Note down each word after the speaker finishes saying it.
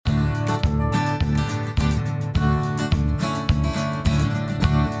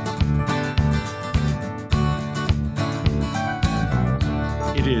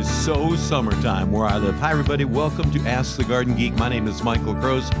is so summertime where I live. Hi, everybody. Welcome to Ask the Garden Geek. My name is Michael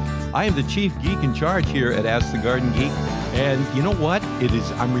Gross. I am the chief geek in charge here at Ask the Garden Geek. And you know what?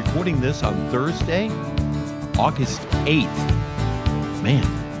 I'm recording this on Thursday, August 8th. Man,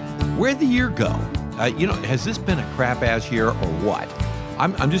 where'd the year go? Has this been a crap-ass year or what?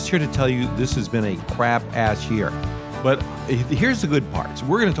 I'm just here to tell you this has been a crap-ass year. But here's the good parts.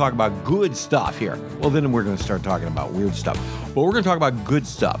 We're going to talk about good stuff here. Well, then we're going to start talking about weird stuff. But we're going to talk about good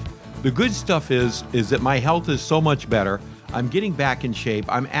stuff. The good stuff is that my health is so much better. I'm getting back in shape.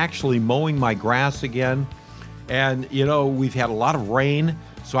 I'm actually mowing my grass again. And, we've had a lot of rain.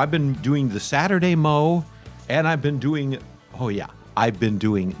 So I've been doing the Saturday mow. And I've been doing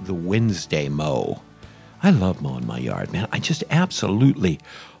the Wednesday mow. I love mowing my yard, man. I just absolutely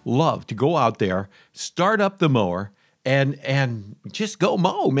love to go out there, start up the mower, and just go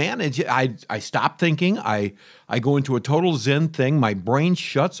mow, man. I stop thinking. I go into a total zen thing. My brain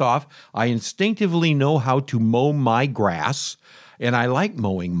shuts off. I instinctively know how to mow my grass, and I like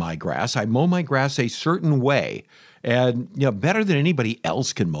mowing my grass. I mow my grass a certain way, and better than anybody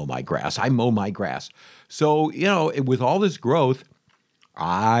else can mow my grass. I mow my grass. So, with all this growth,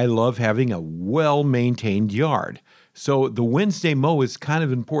 I love having a well-maintained yard. So the Wednesday mow is kind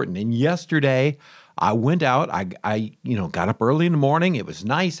of important. And yesterday, I went out. I got up early in the morning. It was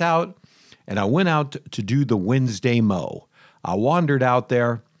nice out, and I went out to do the Wednesday mow. I wandered out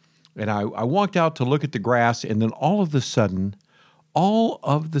there, and I walked out to look at the grass, and then all of a sudden,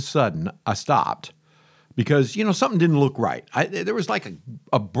 I stopped because something didn't look right. There was like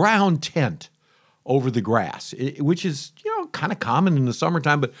a brown tint over the grass, which is, kind of common in the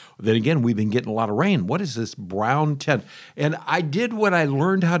summertime. But then again, we've been getting a lot of rain. What is this brown tint? And I did what I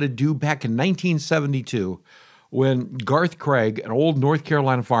learned how to do back in 1972 when Garth Craig, an old North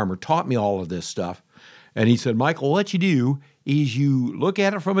Carolina farmer, taught me all of this stuff. And he said, Michael, what you do is you look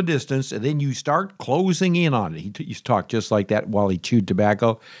at it from a distance and then you start closing in on it. He used to talk just like that while he chewed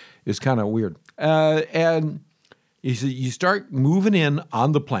tobacco. It's kind of weird. And he said, you start moving in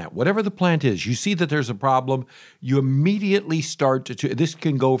on the plant, whatever the plant is. You see that there's a problem, you immediately start to, this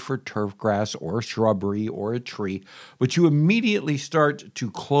can go for turf grass or a shrubbery or a tree, but you immediately start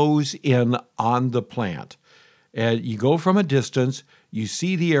to close in on the plant. And you go from a distance, you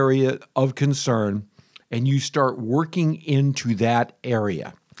see the area of concern, and you start working into that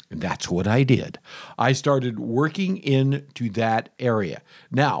area. And that's what I did. I started working into that area.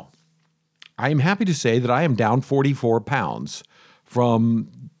 Now, I am happy to say that I am down 44 pounds from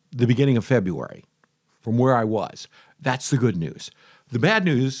the beginning of February, from where I was. That's the good news. The bad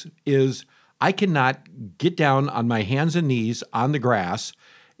news is I cannot get down on my hands and knees on the grass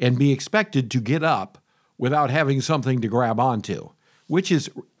and be expected to get up without having something to grab onto, which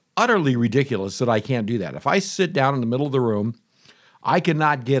is utterly ridiculous that I can't do that. If I sit down in the middle of the room, I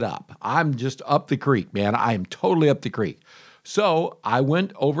cannot get up. I'm just up the creek, man. I am totally up the creek. So I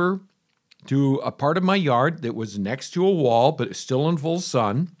went over to a part of my yard that was next to a wall, but it's still in full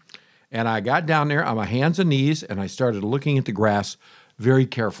sun. And I got down there on my hands and knees, and I started looking at the grass very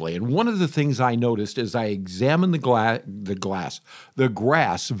carefully. And one of the things I noticed as I examined the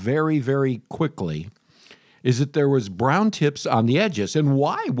grass very, very quickly, is that there was brown tips on the edges. And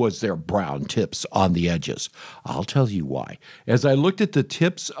why was there brown tips on the edges? I'll tell you why. As I looked at the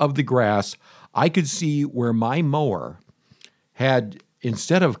tips of the grass, I could see where my mower had,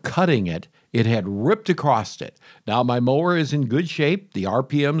 instead of cutting it, it had ripped across it. Now, my mower is in good shape. The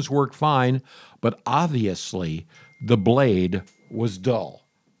RPMs work fine, but obviously the blade was dull.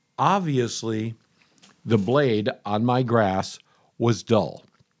 Obviously, the blade on my grass was dull.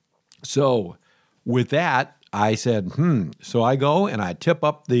 So with that, I said, So I go and I tip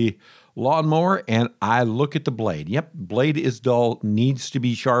up the lawnmower and I look at the blade. Yep, blade is dull, needs to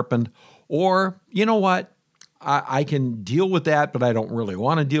be sharpened. Or, you know what? I can deal with that, but I don't really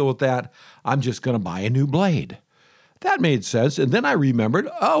want to deal with that. I'm just going to buy a new blade. That made sense. And then I remembered,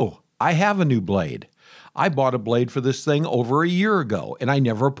 I have a new blade. I bought a blade for this thing over a year ago, and I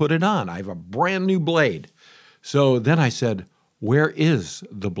never put it on. I have a brand new blade. So then I said, where is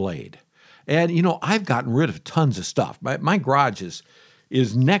the blade? And, I've gotten rid of tons of stuff. My garage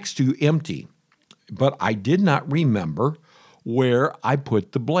is next to empty, but I did not remember where I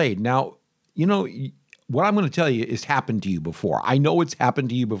put the blade. Now, what I'm going to tell you has happened to you before. I know it's happened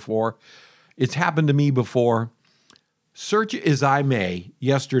to you before. It's happened to me before. Search as I may,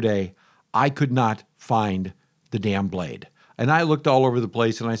 yesterday, I could not find the damn blade. And I looked all over the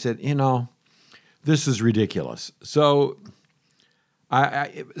place and I said, this is ridiculous. So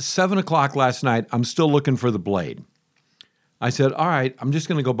 7 o'clock last night, I'm still looking for the blade. I said, all right, I'm just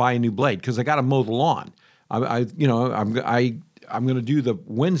going to go buy a new blade because I got to mow the lawn. I I'm going to do the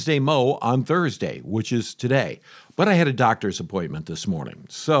Wednesday mow on Thursday, which is today. But I had a doctor's appointment this morning.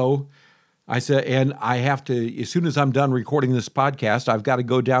 So I said, and I have to, as soon as I'm done recording this podcast, I've got to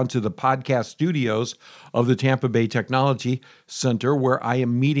go down to the podcast studios of the Tampa Bay Technology Center where I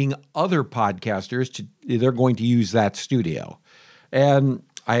am meeting other podcasters. They're going to use that studio. And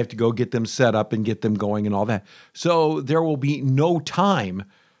I have to go get them set up and get them going and all that. So there will be no time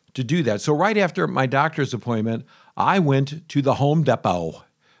to do that. So right after my doctor's appointment, I went to the Home Depot,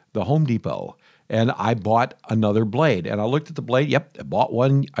 and I bought another blade. And I looked at the blade. Yep, I bought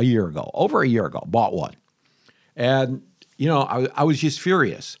one over a year ago, bought one. And, I was just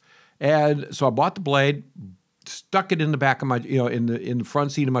furious. And so I bought the blade, stuck it in the back of my, in the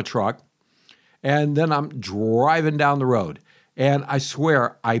front seat of my truck. And then I'm driving down the road. And I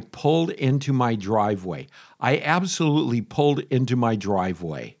swear, I pulled into my driveway. I absolutely pulled into my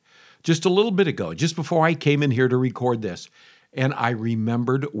driveway just a little bit ago, just before I came in here to record this. And I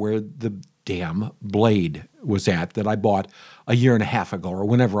remembered where the damn blade was at that I bought a year and a half ago or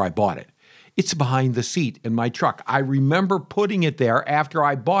whenever I bought it. It's behind the seat in my truck. I remember putting it there after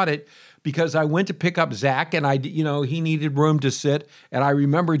I bought it because I went to pick up Zach and he needed room to sit. And I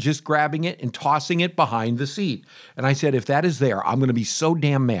remember just grabbing it and tossing it behind the seat. And I said, if that is there, I'm going to be so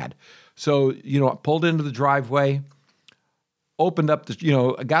damn mad. So, I pulled into the driveway, opened up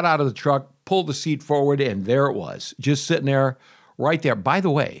got out of the truck, pulled the seat forward, and there it was, just sitting there right there. By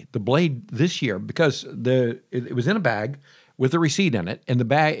the way, the blade this year, because it was in a bag with a receipt in it,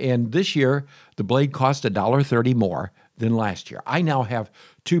 and this year the blade cost $1.30 more than last year. I now have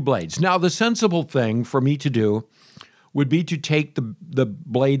 2 blades. Now, the sensible thing for me to do would be to take the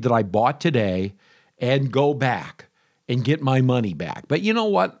blade that I bought today and go back and get my money back. But you know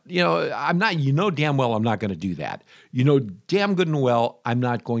what? I'm not, damn well I'm not going to do that. Damn good and well I'm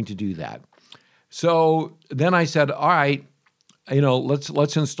not going to do that. So then I said, all right,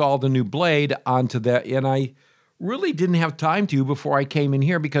 let's install the new blade onto that. And I really didn't have time to before I came in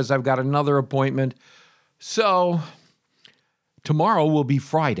here because I've got another appointment. So tomorrow will be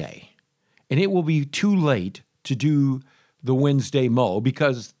Friday, and it will be too late to do the Wednesday mow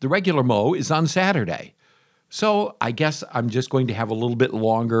because the regular mow is on Saturday. So I guess I'm just going to have a little bit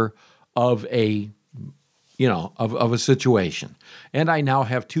longer of a situation. And I now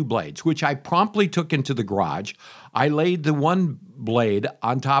have 2 blades, which I promptly took into the garage. I laid the one blade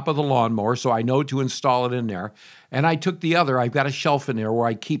on top of the lawnmower so I know to install it in there. And I took the other. I've got a shelf in there where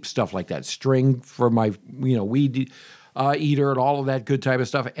I keep stuff like that, string for my, weed eater and all of that good type of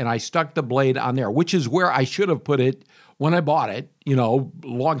stuff. And I stuck the blade on there, which is where I should have put it when I bought it, a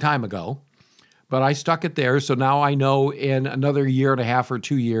long time ago. But I stuck it there, so now I know in another year and a half or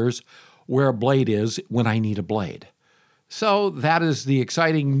 2 years where a blade is when I need a blade. So that is the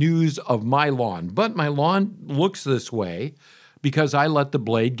exciting news of my lawn. But my lawn looks this way because I let the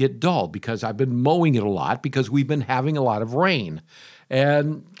blade get dull, because I've been mowing it a lot, because we've been having a lot of rain.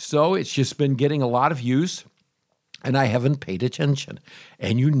 And so it's just been getting a lot of use, and I haven't paid attention.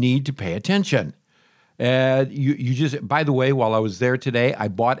 And you need to pay attention. And you just, by the way, while I was there today, I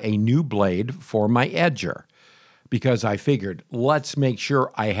bought a new blade for my edger because I figured, let's make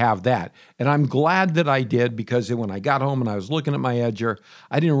sure I have that. And I'm glad that I did, because when I got home and I was looking at my edger,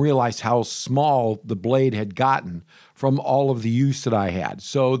 I didn't realize how small the blade had gotten from all of the use that I had.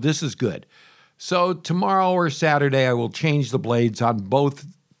 So this is good. So tomorrow or Saturday, I will change the blades on both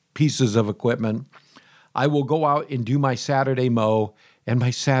pieces of equipment. I will go out and do my Saturday mow and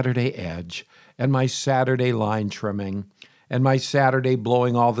my Saturday edge and my Saturday line trimming, and my Saturday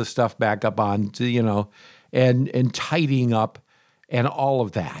blowing all the stuff back up onto, and tidying up and all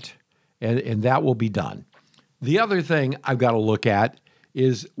of that. And that will be done. The other thing I've got to look at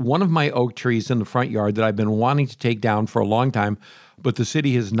is one of my oak trees in the front yard that I've been wanting to take down for a long time, but the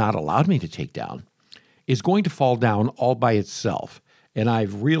city has not allowed me to take down, is going to fall down all by itself. And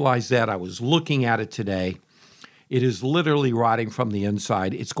I've realized that. I was looking at it today. It is literally rotting from the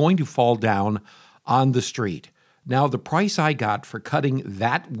inside. It's going to fall down on the street. Now, the price I got for cutting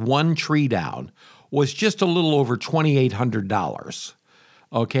that one tree down was just a little over $2,800.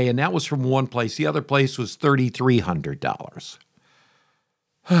 Okay, and that was from one place. The other place was $3,300.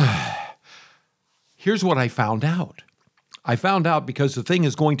 Here's what I found out. I found out because the thing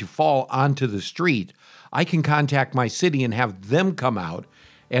is going to fall onto the street, I can contact my city and have them come out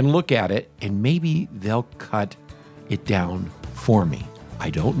and look at it, and maybe they'll cut it down for me. I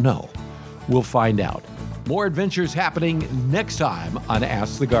don't know. We'll find out. More adventures happening next time on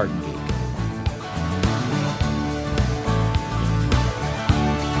Ask the Garden Geek.